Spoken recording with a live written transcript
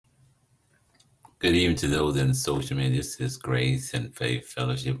Good evening to those in social media. This is Grace and Faith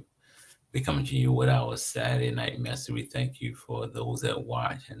Fellowship. We coming to you with our Saturday night message. We thank you for those that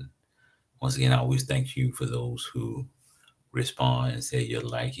watch. And once again, I always thank you for those who respond and say you're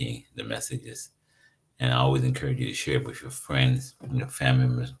liking the messages. And I always encourage you to share it with your friends, your family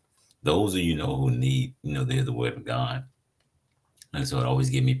members, those of who need, to hear the word of God. And so it always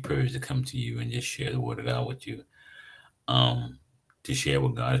gives me privilege to come to you and just share the word of God with you. Um, to share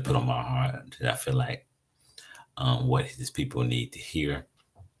what God has put on my heart. That I feel like what his people need to hear.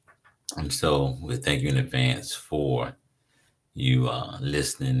 And so we thank you in advance for you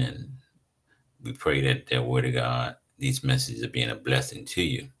listening, and we pray that that word of God, these messages are being a blessing to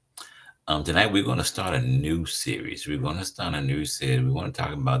you. Tonight we're going to start a new series. We're going to start a new series. We want to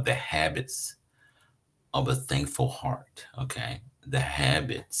talk about the habits of a thankful heart. Okay, the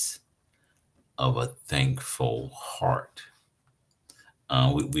habits of a thankful heart.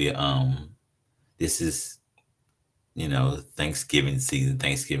 We this is Thanksgiving season.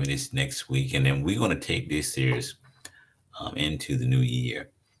 Thanksgiving is next week, and then we're going to take this series into the new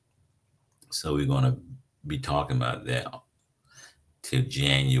year. So we're going to be talking about that till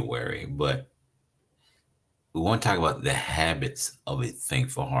January. But we want to talk about the habits of a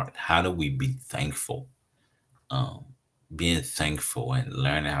thankful heart. How do we be thankful? Um, Being thankful and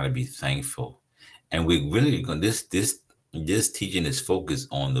learning how to be thankful. And we really going this teaching is focused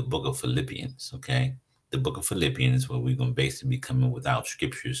on the book of Philippians. Okay, the book of Philippians, where we're going to basically be coming without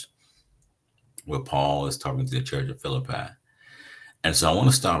scriptures, where Paul is talking to the church of Philippi. And so I want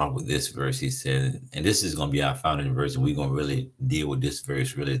to start off with this verse. He said, and this is going to be our founding verse, and we're going to really deal with this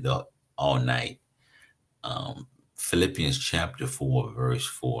verse really all night. Philippians chapter 4, verse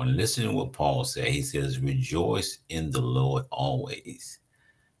 4. And listen to what Paul said. He says, rejoice in the Lord always.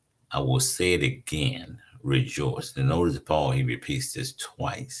 I will say it again, rejoice. And notice Paul, he repeats this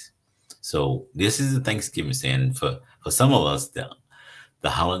twice. So this is a Thanksgiving saying for some of us, the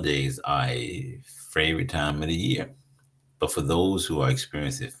holidays are a favorite time of the year. But for those who are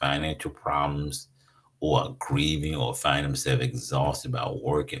experiencing financial problems or are grieving or find themselves exhausted by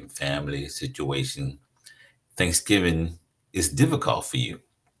work and family situation, Thanksgiving is difficult for you.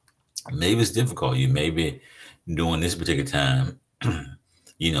 Maybe it's difficult. You maybe during this particular time,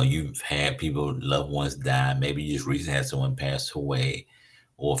 you've had people, loved ones die. Maybe you just recently had someone pass away,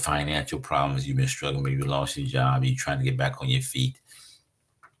 or financial problems. You've been struggling. Maybe you lost your job. You're trying to get back on your feet.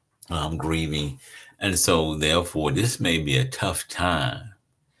 Grieving. And so, therefore, this may be a tough time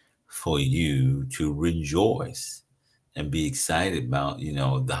for you to rejoice and be excited about,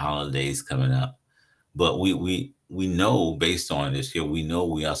 the holidays coming up. But we know based on this here, we know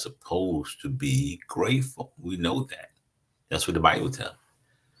we are supposed to be grateful. We know that. That's what the Bible tells.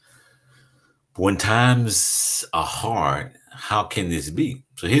 When times are hard, how can this be?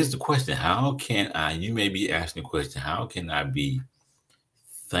 So here's the question. How can I, you may be asking the question, how can I be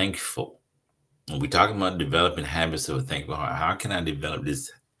thankful? When we're talking about developing habits of a thankful heart, how can I develop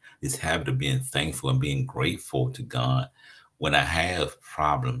this habit of being thankful and being grateful to God when I have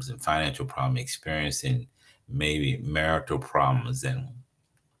problems and financial problems, experiencing maybe marital problems and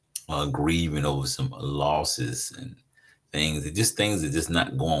grieving over some losses and things that just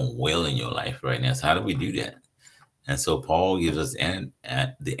not going well in your life right now. So how do we do that? And so Paul gives us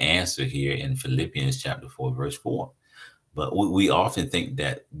the answer here in Philippians chapter 4, verse 4. But we often think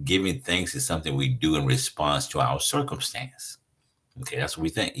that giving thanks is something we do in response to our circumstance. Okay, that's what we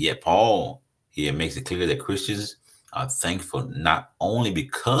think. Yet Paul here makes it clear that Christians are thankful not only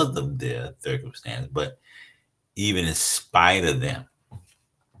because of their circumstance, but even in spite of them.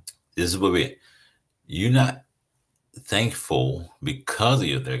 This is what you're not thankful because of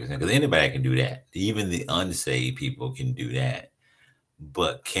your circumstance, because anybody can do that. Even the unsaved people can do that.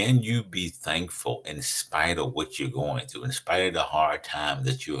 But can you be thankful in spite of what you're going through, in spite of the hard time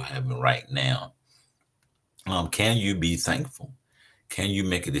that you're having right now? Can you be thankful? Can you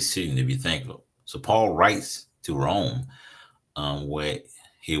make a decision to be thankful? So Paul writes to Rome, where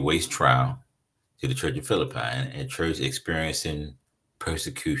he awaits trial, to the church of Philippi, and a church experiencing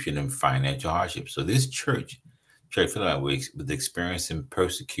persecution and financial hardship. So this church Philippi, was experiencing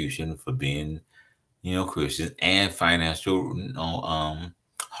persecution for being, Christians, and financial,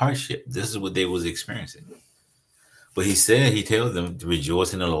 hardship. This is what they was experiencing. But he tells them to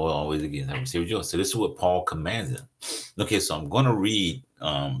rejoice in the Lord always again. I will say rejoice. So this is what Paul commands them. Okay, so I'm going to read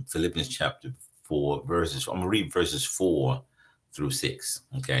Philippians chapter 4 verses. I'm going to read verses 4 through 6.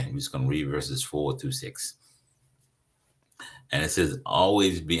 Okay, I'm just going to read verses 4 through 6. And it says,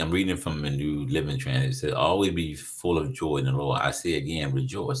 always be, I'm reading from the New Living Translation. It says, always be full of joy in the Lord. I say again,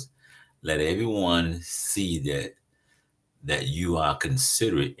 rejoice. Let everyone see that that you are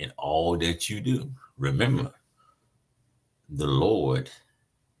considerate in all that you do. Remember, the Lord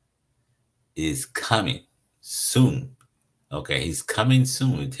is coming soon. Okay, he's coming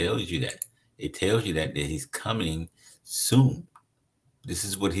soon. It tells you that. It tells you that he's coming soon. This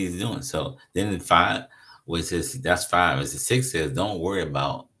is what he's doing. So then in five, where it says that's five. As the six says, don't worry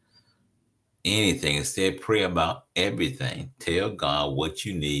about anything. Instead, pray about everything. Tell God what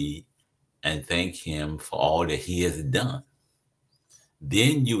you need and thank him for all that he has done.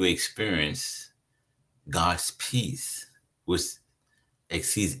 Then you experience God's peace, which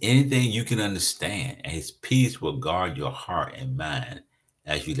exceeds anything you can understand, and his peace will guard your heart and mind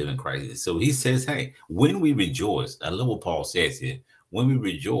as you live in Christ. So he says, hey, when we rejoice, I love what Paul says here. When we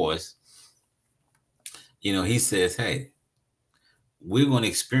rejoice, he says, hey, we're going to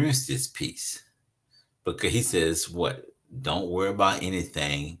experience this peace. Because he says, what? Don't worry about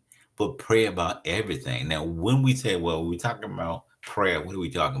anything, but pray about everything. Now, when we say, well, we're talking about prayer, what are we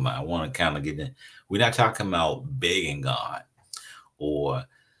talking about? I want to kind of get in. We're not talking about begging God and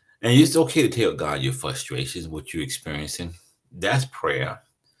it's okay to tell God your frustrations, what you're experiencing. That's prayer.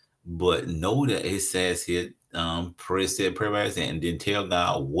 But know that it says here, pray and then tell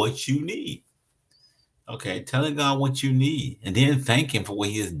God what you need. Okay, telling God what you need and then thank him for what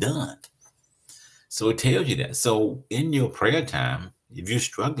he has done. So it tells you that. So in your prayer time, if you're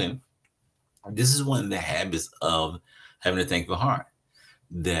struggling, this is one of the habits of having a thankful heart.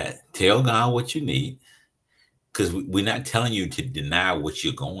 That tell God what you need, because we're not telling you to deny what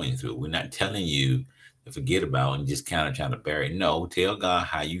you're going through. We're not telling you to forget about and just kind of trying to bury it. No, tell God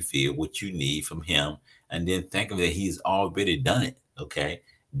how you feel, what you need from him, and then think of that he's already done it. Okay.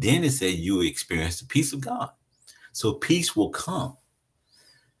 Then it says you experience the peace of God. So peace will come.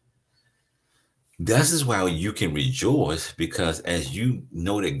 This is why you can rejoice, because as you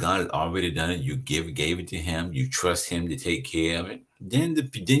know that God has already done it, you gave it to him, you trust him to take care of it, then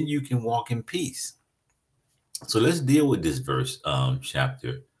you can walk in peace. So let's deal with this verse,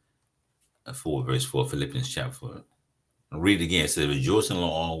 chapter 4, verse 4, Philippians chapter 4. I'll read it again. It says, rejoice in the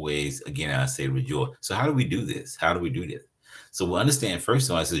Lord always. Again, I say rejoice. So how do we do this? How do we do this? So we understand, first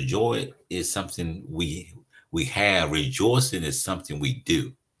of all, it says joy is something we have. Rejoicing is something we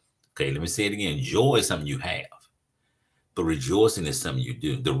do. Okay, let me say it again. Joy is something you have, but rejoicing is something you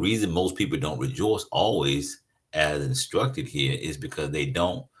do. The reason most people don't rejoice always, as instructed here, is because they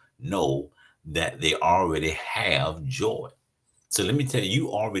don't know that they already have joy. So let me tell you,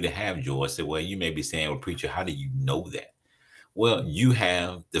 you already have joy. So, well, you may be saying, well, preacher, how do you know that? Well, you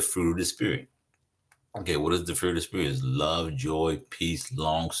have the fruit of the Spirit. Okay, what is the fruit of the Spirit? It's love, joy, peace,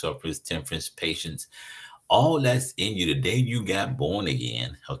 long suffering, temperance, patience. All that's in you the day you got born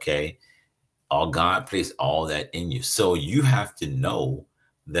again. Okay, all God placed all that in you. So you have to know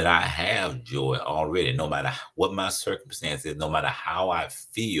that I have joy already, no matter what my circumstances, no matter how I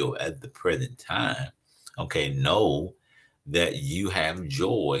feel at the present time. Okay, know that you have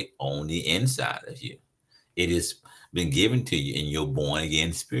joy on the inside of you. It has been given to you in your born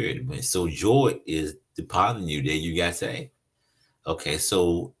again spirit. So joy is depositing you there. You got saved. Okay,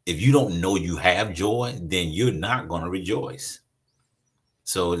 so if you don't know you have joy, then you're not going to rejoice.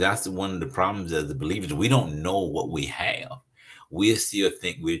 So that's one of the problems as the believers. We don't know what we have. We still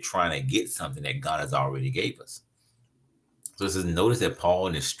think we're trying to get something that God has already gave us. So it says, notice that Paul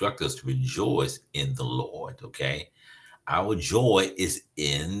instructs us to rejoice in the Lord. Okay, our joy is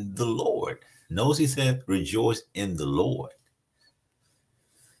in the Lord. Notice he said, rejoice in the Lord.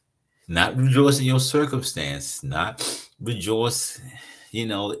 Not rejoice in your circumstance, not rejoice,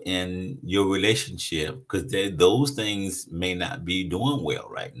 in your relationship, because those things may not be doing well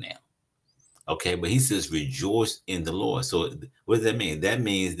right now. Okay, but he says rejoice in the Lord. So what does that mean? That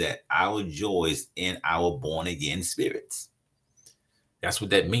means that our joy is in our born again spirits. That's what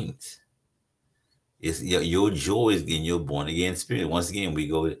that means. It's your joy is in your born again spirit. Once again, we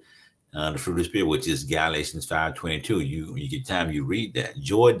go the fruit of the spirit, which is Galatians 5:22. You get time, you read that.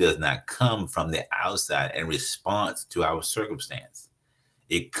 Joy does not come from the outside in response to our circumstance.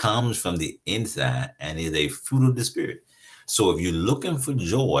 It comes from the inside and is a fruit of the spirit. So if you're looking for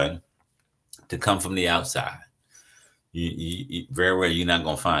joy to come from the outside, you very well you're not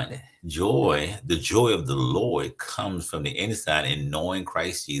going to find it. Joy, the joy of the Lord comes from the inside, and knowing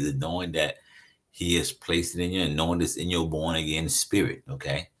Christ Jesus, knowing that he has placed it in you, and knowing it's in your born again spirit.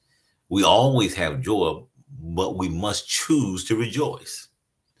 Okay, we always have joy, but we must choose to rejoice.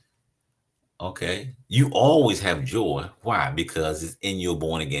 Okay, you always have joy. Why? Because it's in your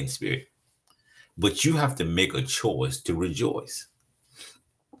born again spirit. But you have to make a choice to rejoice.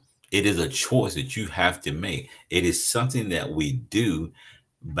 It is a choice that you have to make. It is something that we do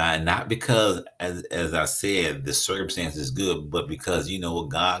by not because, as I said, the circumstance is good, but because you know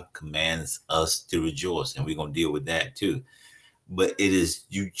God commands us to rejoice, and we're gonna deal with that too. But it is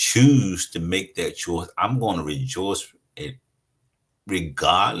you choose to make that choice. I'm going to rejoice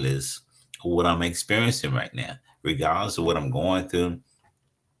regardless of what I'm experiencing right now, regardless of what I'm going through,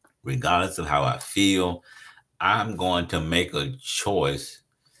 regardless of how I feel. I'm going to make a choice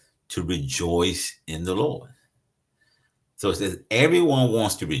to rejoice in the Lord. So it says everyone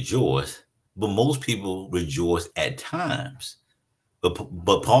wants to rejoice, but most people rejoice at times. But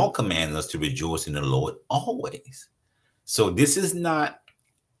Paul commands us to rejoice in the Lord always. So this is not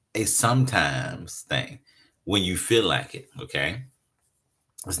a sometimes thing when you feel like it, okay?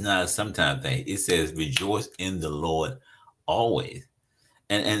 It's not a sometimes thing. It says rejoice in the Lord always.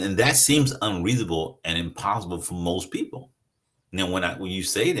 And that seems unreasonable and impossible for most people. Now, when you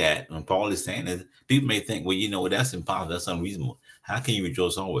say that, when Paul is saying that, people may think, well, you know, that's impossible. That's unreasonable. How can you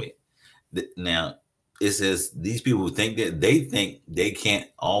rejoice always? Now, it says these people who think that they think they can't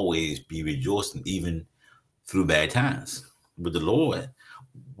always be rejoicing even through bad times. But the Lord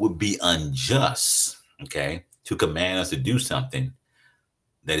would be unjust, okay, to command us to do something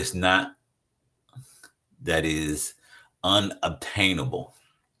that is not, that is unobtainable.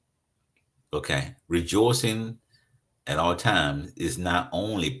 Okay. Rejoicing at all times is not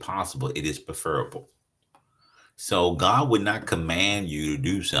only possible, it is preferable. So God would not command you to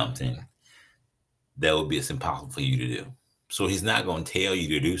do something that would be it's impossible for you to do. So he's not going to tell you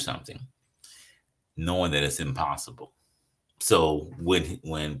to do something knowing that it's impossible. So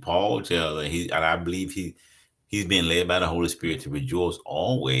when Paul tells and I believe he's being led by the Holy Spirit to rejoice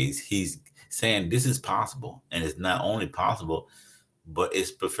always, he's saying this is possible, and it's not only possible, but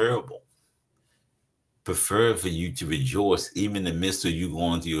it's preferable. Prefer for you to rejoice even in the midst of you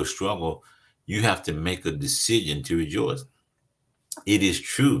going through your struggle. You have to make a decision to rejoice. It is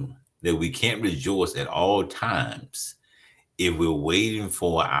true that we can't rejoice at all times if we're waiting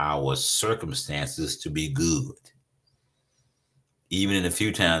for our circumstances to be good. Even in a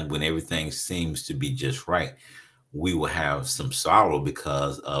few times when everything seems to be just right, we will have some sorrow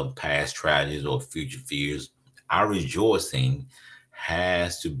because of past tragedies or future fears. Our rejoicing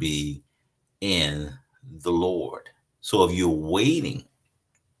has to be in the Lord. So if you're waiting,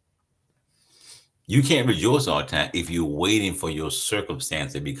 you can't rejoice all the time if you're waiting for your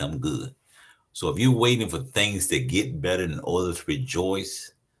circumstance to become good. So if you're waiting for things to get better in order to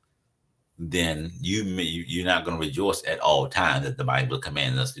rejoice, then you're not going to rejoice at all times that the Bible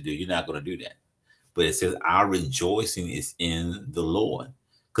commands us to do. You're not going to do that. But it says our rejoicing is in the Lord.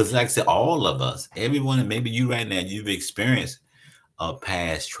 Because like I said, all of us, everyone, and maybe you right now, you've experienced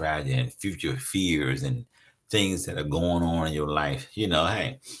past tragedy and future fears and things that are going on in your life. You know,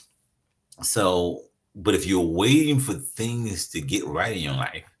 hey, so, but if you're waiting for things to get right in your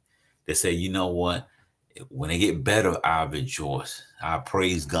life, they say, you know what? When they get better, I'll rejoice. I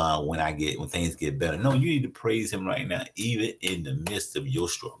praise God when things get better. No, you need to praise Him right now, even in the midst of your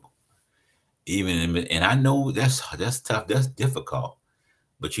struggle. And I know that's tough, that's difficult.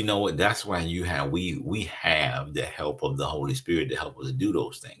 But you know what? That's why we have the help of the Holy Spirit to help us do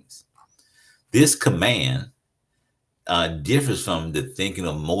those things. This command differs from the thinking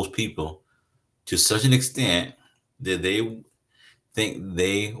of most people to such an extent that they think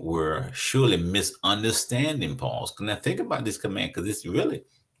they were surely misunderstanding Paul's. Now think about this command, because it's really,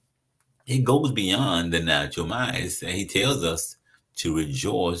 it goes beyond the natural mind. He tells us to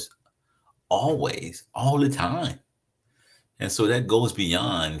rejoice always, all the time. And so that goes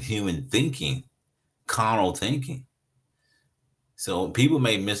beyond human thinking, carnal thinking. So people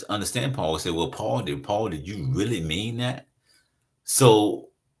may misunderstand Paul and say, well, Paul, did you really mean that? So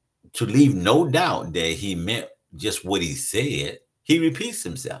to leave no doubt that he meant just what he said, he repeats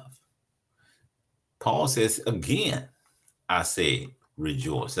himself. Paul says, again, I say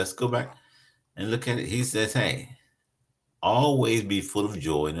rejoice. Let's go back and look at it. He says, hey, always be full of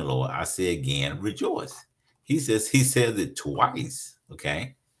joy in the Lord. I say again, rejoice. He says it twice.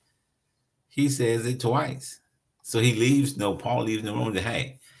 Okay. He says it twice. So Paul leaves no room to,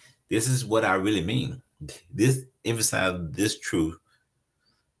 hey, this is what I really mean. This emphasizes this truth,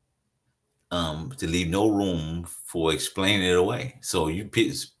 to leave no room for explaining it away. So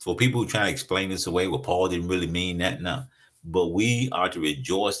for people who try to explain this away, well, Paul didn't really mean that. No, but we are to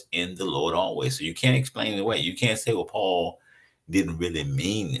rejoice in the Lord always. So you can't explain it away. You can't say, well, Paul didn't really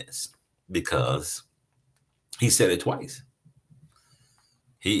mean this, because he said it twice.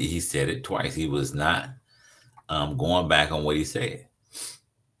 He said it twice. He was not going back on what he said.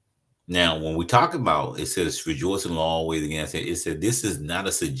 Now, when we talk about, it says rejoice in always, again, it said this is not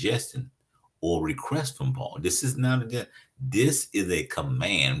a suggestion or request from Paul. This is not This is a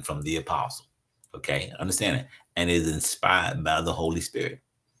command from the apostle. Okay, understand it. And is inspired by the Holy Spirit.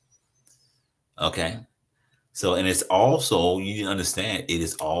 Okay. So, and it's also, you understand, it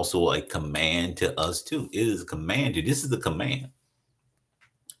is also a command to us too. It is a command to, this is the command.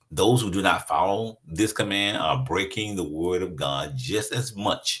 Those who do not follow this command are breaking the word of God just as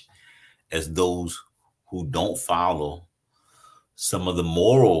much as those who don't follow some of the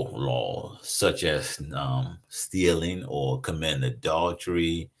moral laws, such as stealing or committing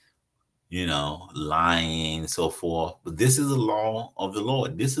adultery, lying, so forth. But this is a law of the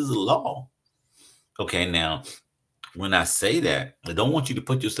Lord. This is a law. Okay, now, when I say that, I don't want you to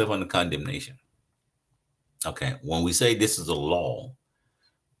put yourself under condemnation. Okay, when we say this is a law,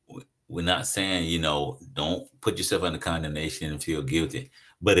 we're not saying, don't put yourself under condemnation and feel guilty,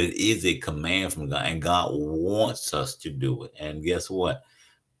 but it is a command from God, and God wants us to do it. And guess what?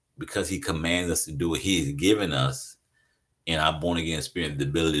 Because He commands us to do it, He's given us in our born again spirit the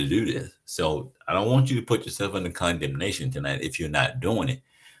ability to do this. So I don't want you to put yourself under condemnation tonight if you're not doing it.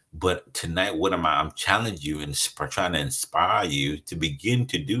 But tonight, I'm challenging you and trying to inspire you to begin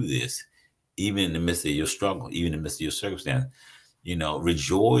to do this, even in the midst of your struggle, even in the midst of your circumstance.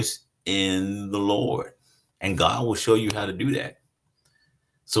 Rejoice in the Lord, and God will show you how to do that.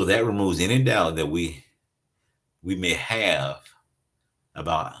 So that removes any doubt that we may have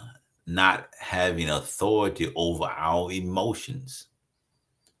about not having authority over our emotions.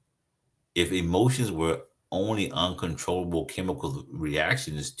 If emotions were only uncontrollable chemical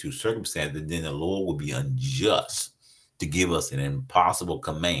reactions to circumstances, then the Lord would be unjust to give us an impossible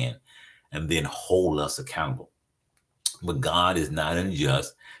command and then hold us accountable. But God is not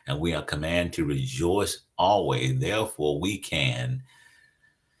unjust, and we are commanded to rejoice always. Therefore, we can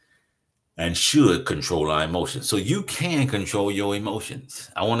and should control our emotions. So you can control your emotions.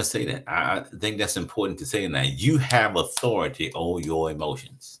 I want to say that. I think that's important to say now. You have authority over your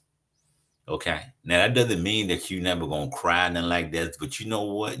emotions. Okay. Now that doesn't mean that you're never gonna cry nothing like that, but you know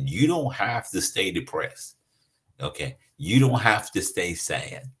what? You don't have to stay depressed. Okay. You don't have to stay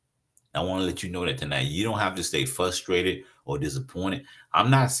sad. I want to let you know that tonight. You don't have to stay frustrated or disappointed. I'm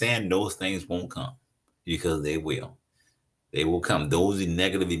not saying those things won't come, because they will. They will come. Those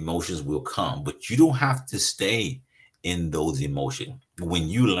negative emotions will come, but you don't have to stay in those emotions. When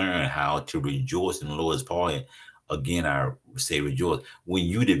you learn how to rejoice in the Lord's part, again, I say rejoice. When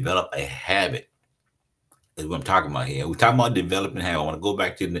you develop a habit, is what I'm talking about here. We're talking about developing habit. I want to go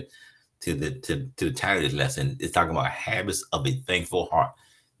back to the title of this lesson. It's talking about habits of a thankful heart.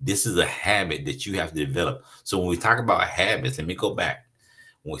 This is a habit that you have to develop. So when we talk about habits, let me go back.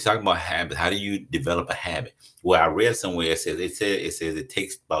 When we talk about habits, how do you develop a habit? Well, I read somewhere it says it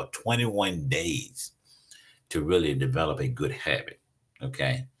takes about 21 days to really develop a good habit.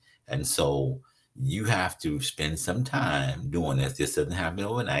 Okay. And so you have to spend some time doing this. This doesn't happen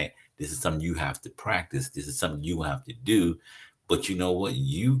overnight. This is something you have to practice. This is something you have to do. But you know what?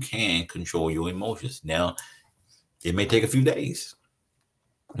 You can control your emotions. Now, it may take a few days.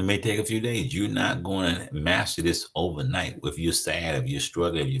 It may take a few days. You're not going to master this overnight. If you're sad, if you're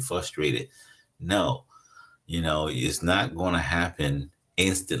struggling, if you're frustrated, no, it's not going to happen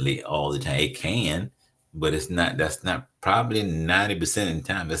instantly all the time. It can, but that's not probably 90% of the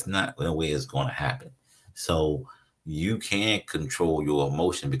time. That's not the way it's going to happen. So you can control your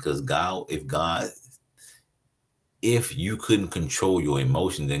emotion, because if you couldn't control your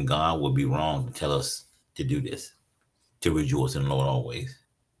emotion, then God would be wrong to tell us to do this, to rejoice in the Lord always.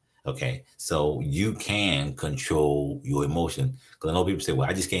 Okay, so you can control your emotion. Because I know people say, well,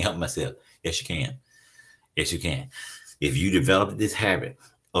 I just can't help myself. Yes, you can. Yes, you can. If you develop this habit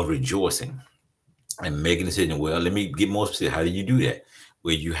of rejoicing and making a decision, well, let me get more specific. How do you do that?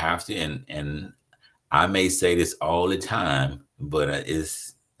 Well, you have to, and I may say this all the time, but I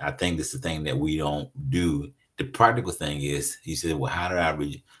think this is the thing that we don't do. The practical thing is, he said, well, how do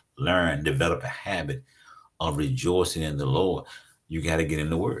I develop a habit of rejoicing in the Lord? You got to get in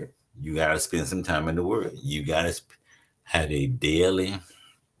the Word. You got to spend some time in the Word. You got to have a daily,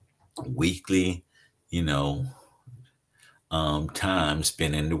 weekly, time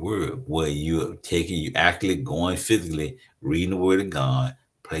spent in the Word, where you actually going physically, reading the Word of God,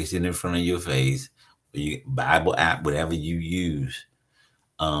 placing it in front of your face, Bible app, whatever you use,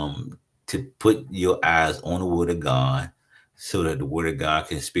 to put your eyes on the Word of God, so that the Word of God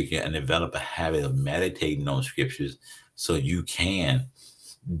can speak and develop a habit of meditating on scriptures, so you can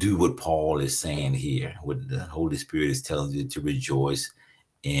do what Paul is saying here, what the Holy Spirit is telling you, to rejoice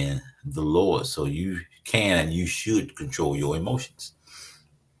in the Lord. So you can and you should control your emotions.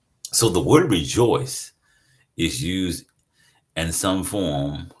 So the word rejoice is used in some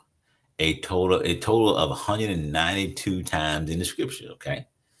form a total of 192 times in the scripture. Okay,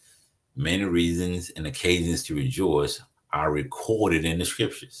 many reasons and occasions to rejoice are recorded in the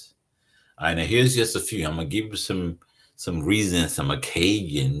scriptures. All right, now here's just a few. I'm gonna give you some reasons, some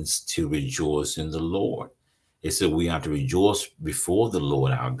occasions to rejoice in the Lord. It said we are to rejoice before the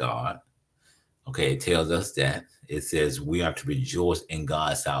Lord our God. Okay, it tells us that. It says we are to rejoice in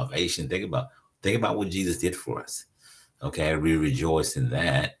God's salvation. Think about what Jesus did for us. Okay, we rejoice in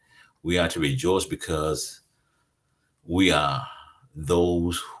that. We are to rejoice because we are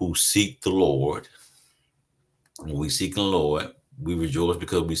those who seek the Lord. When we seek the Lord, we rejoice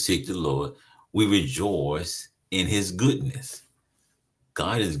because we seek the Lord. We rejoice in his goodness.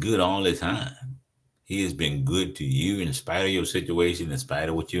 God is good all the time. He has been good to you in spite of your situation, in spite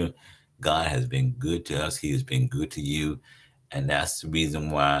of what you God has been good to us. He has been good to you. And that's the reason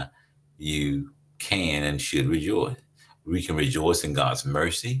why you can and should rejoice. We can rejoice in God's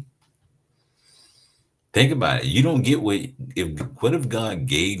mercy. Think about it. You don't get what if God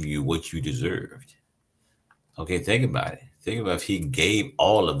gave you what you deserved? Okay, think about it. Think about if he gave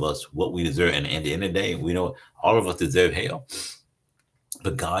all of us what we deserve. And at the end of the day, we know all of us deserve hell.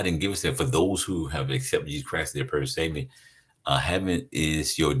 But God didn't give us that. For those who have accepted Jesus Christ as their personal Savior, heaven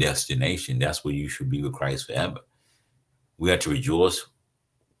is your destination. That's where you should be with Christ forever. We have to rejoice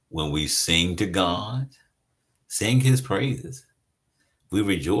when we sing to God, sing his praises. We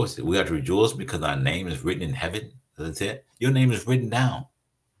rejoice. We have to rejoice because our name is written in heaven. As I said, your name is written down.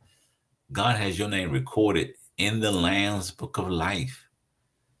 God has your name recorded in the Lamb's book of life.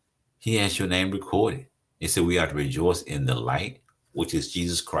 He has your name recorded. It said we are to rejoice in the light, which is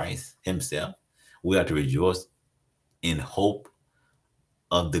Jesus Christ himself. We are to rejoice in hope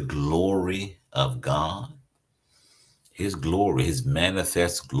of the glory of God, his glory, his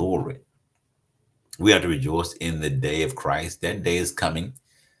manifest glory. We are to rejoice in the day of Christ. That day is coming.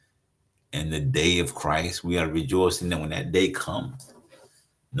 And the day of Christ, we are rejoicing that when that day comes,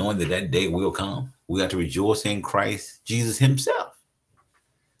 knowing that that day will come, we are to rejoice in Christ Jesus himself.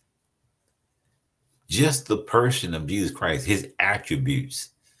 Just the person of Jesus Christ, his attributes.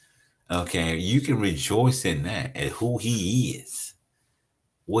 Okay, you can rejoice in that and who he is,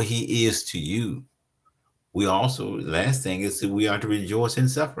 what he is to you. We also, last thing is that we are to rejoice in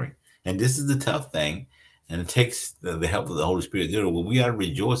suffering. And this is the tough thing. And it takes the help of the Holy Spirit. When we are to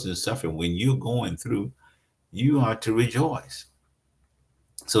rejoice in suffering, when you're going through, you are to rejoice.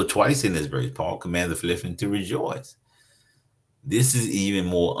 So twice in this verse, Paul commands the Philippians to rejoice. This is even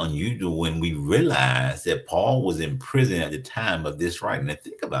more unusual when we realize that Paul was in prison at the time of this writing. Now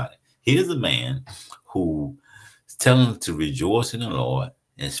think about it. Here's a man who is telling them to rejoice in the Lord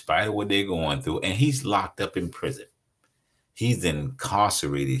in spite of what they're going through, and he's locked up in prison. He's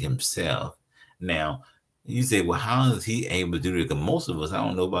incarcerated himself. Now, you say, well, how is he able to do this? Because most of us, I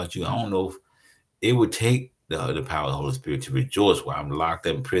don't know about you, I don't know if it would take the power of the Holy Spirit to rejoice while I'm locked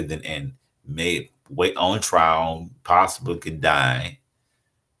up in prison and made wait on trial, possibly could die.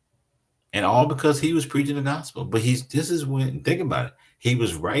 And all because he was preaching the gospel. But this is when, think about it, he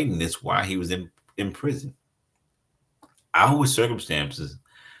was writing this while he was in prison. Our circumstances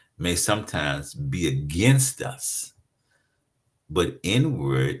may sometimes be against us, but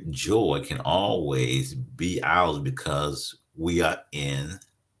inward joy can always be ours because we are in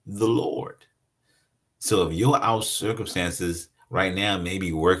the Lord. So if your out circumstances right now may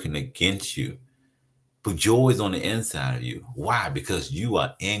be working against you, but joy is on the inside of you. Why? Because you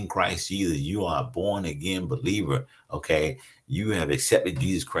are in Christ Jesus. You are a born again believer. Okay. You have accepted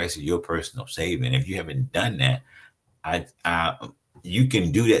Jesus Christ as your personal Savior. And if you haven't done that, you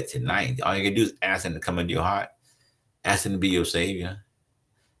can do that tonight. All you can do is ask him to come into your heart, ask him to be your Savior.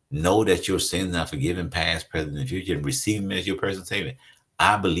 Know that your sins are forgiven, past, present, and future, and receive him as your personal Savior.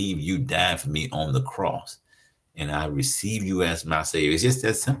 I believe you died for me on the cross, and I receive you as my Savior. It's just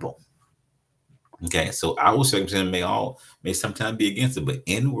that simple. Okay, so our circumstances may sometimes be against it, but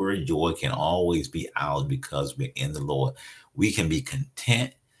inward joy can always be ours because we're in the Lord. We can be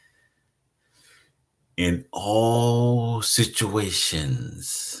content in all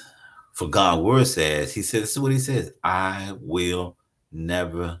situations. For God's word says, he says, this is what he says, I will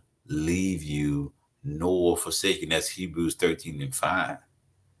never leave you nor forsake you. That's Hebrews 13:5.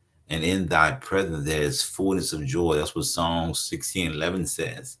 And in thy presence there is fullness of joy. That's what Psalm 16:11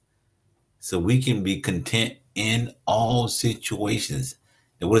 says. So we can be content in all situations.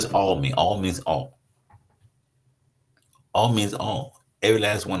 And what does all mean? All means all. All means all. Every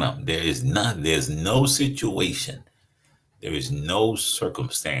last one of them. There's no situation, there is no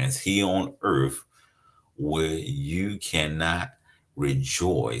circumstance here on earth where you cannot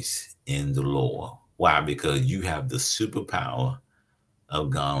rejoice in the Lord. Why? Because you have the superpower of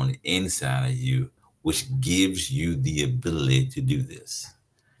God on the inside of you, which gives you the ability to do this.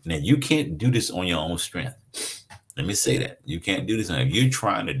 Now, you can't do this on your own strength. Let me say that. You can't do this. If you're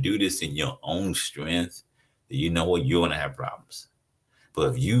trying to do this in your own strength, you know what? You're going to have problems.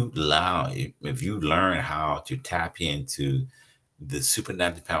 But if you learn how to tap into the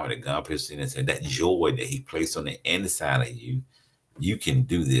supernatural power that God puts in us and that joy that He placed on the inside of you, you can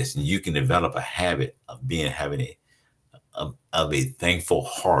do this. And you can develop a habit of having a thankful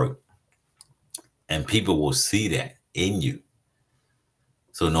heart. And people will see that in you.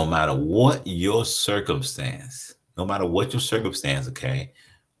 So no matter what your circumstance, okay,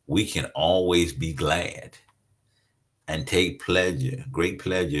 we can always be glad and take great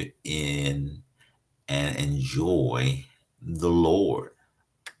pleasure in and enjoy the Lord.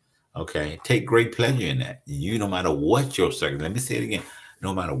 Okay, take great pleasure in that. No matter what your circumstance, let me say it again,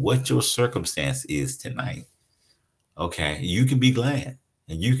 no matter what your circumstance is tonight, okay, you can be glad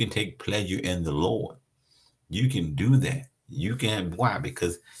and you can take pleasure in the Lord. You can do that. You can, why?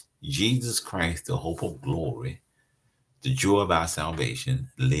 Because Jesus Christ, the hope of glory, the joy of our salvation,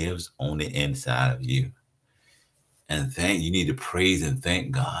 lives on the inside of you. And you need to praise and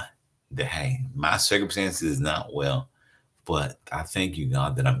thank God that, hey, my circumstances is not well, but I thank you,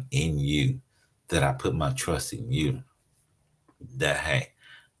 God, that I'm in you, that I put my trust in you, that, hey,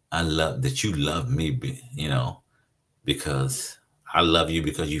 I love that you love me, because I love you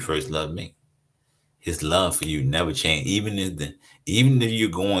because you first loved me. His love for you never changed. Even if you're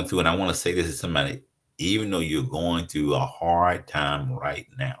going through, and I want to say this to somebody, even though you're going through a hard time right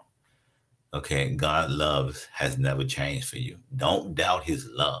now, okay, God's love has never changed for you. Don't doubt His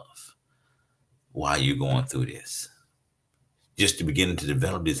love while you're going through this. Just to begin to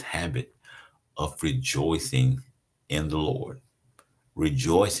develop this habit of rejoicing in the Lord.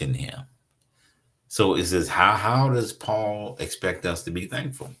 Rejoice in Him. So it says, how does Paul expect us to be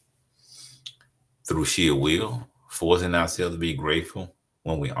thankful? Through sheer will, forcing ourselves to be grateful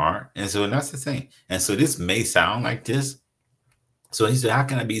when we aren't. And so that's the thing. And so this may sound like this. So he said, how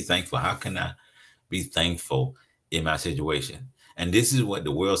can I be thankful? How can I be thankful in my situation? And this is what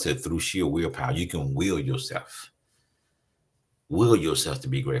the world said, through sheer willpower. You can will yourself to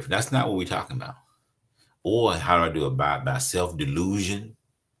be grateful. That's not what we're talking about. Or how do I do it? By self-delusion?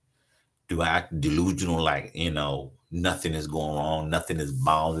 Do I act delusional, like, nothing is going wrong, nothing is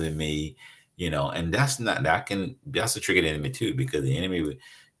bothering me, and that's a trick of the enemy too, because the enemy would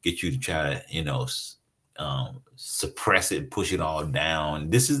get you to try to, suppress it, push it all down.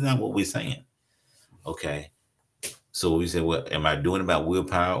 This is not what we're saying. Okay. So we say, well, am I doing about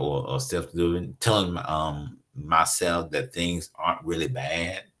willpower or self-delusion? Telling myself that things aren't really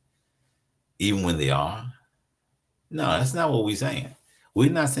bad, even when they are? No, that's not what we're saying. We're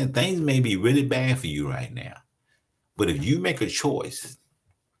not saying things may be really bad for you right now. But if you make a choice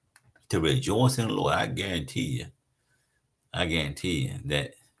to rejoice in the Lord, I guarantee you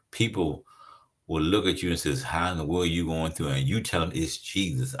that people will look at you and says, how in the world are you going through? And you tell them it's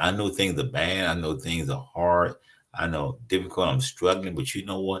Jesus. I know things are bad. I know things are hard. I know difficult. I'm struggling. But you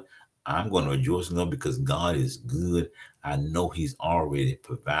know what? I'm going to rejoice in the Lord because God is good. I know He's already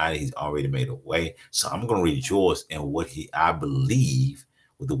provided. He's already made a way. So I'm going to rejoice in what I believe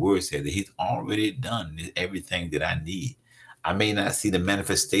what the word said, that He's already done everything that I need. I may not see the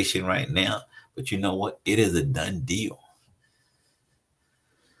manifestation right now, but you know what? It is a done deal.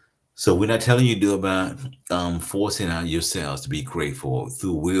 So we're not telling you to do about forcing out yourselves to be grateful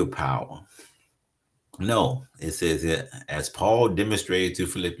through willpower. No, it says that as Paul demonstrated to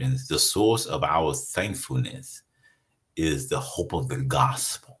Philippians, the source of our thankfulness is the hope of the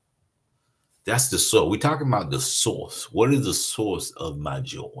gospel. That's the source. We're talking about the source. What is the source of my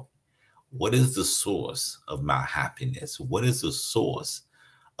joy? What is the source of my happiness? What is the source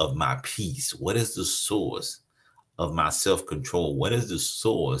of my peace? What is the source of my self-control? What is the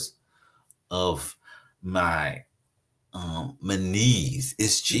source of my needs?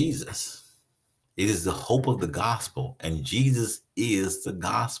 It's Jesus. It is the hope of the gospel, and Jesus is the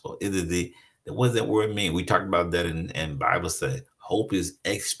gospel. It is what does that word mean? We talked about that in Bible study. Hope is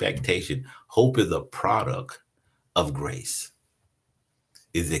expectation. Hope is a product of grace.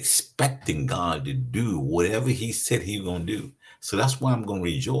 Is expecting God to do whatever He said He's going to do. So that's why I'm going to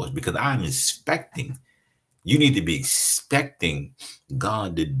rejoice, because I'm expecting. You need to be expecting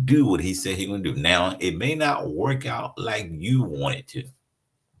God to do what He said He's going to do. Now, it may not work out like you want it to.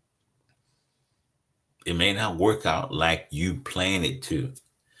 It may not work out like you planned it to.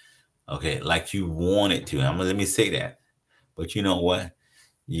 Okay, like you want it to. Let me say that. But you know what?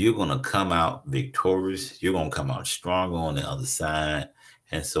 You're going to come out victorious. You're going to come out stronger on the other side.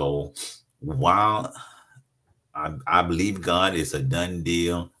 And so while I believe God is a done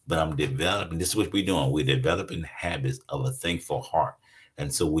deal, but I'm developing. This is what we're doing. We're developing habits of a thankful heart.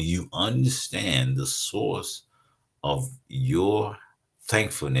 And so when you understand the source of your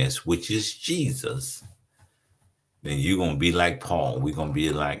thankfulness, which is Jesus, then you're going to be like Paul. We're going to be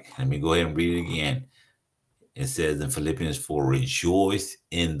like, let me go ahead and read it again. It says in Philippians 4, rejoice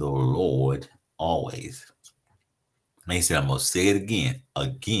in the Lord always. And he said, I'm going to say it again.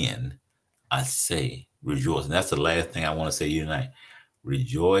 Again, I say rejoice. And that's the last thing I want to say to you tonight.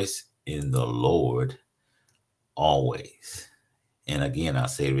 Rejoice in the Lord always. And again, I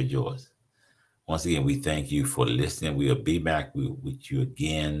say rejoice. Once again, we thank you for listening. We'll be back with you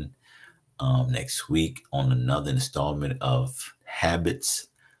again next week on another installment of Habits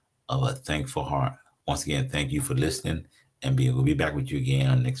of a Thankful Heart. Once again, thank you for listening, and we'll be back with you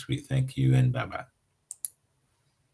again next week. Thank you, and bye-bye.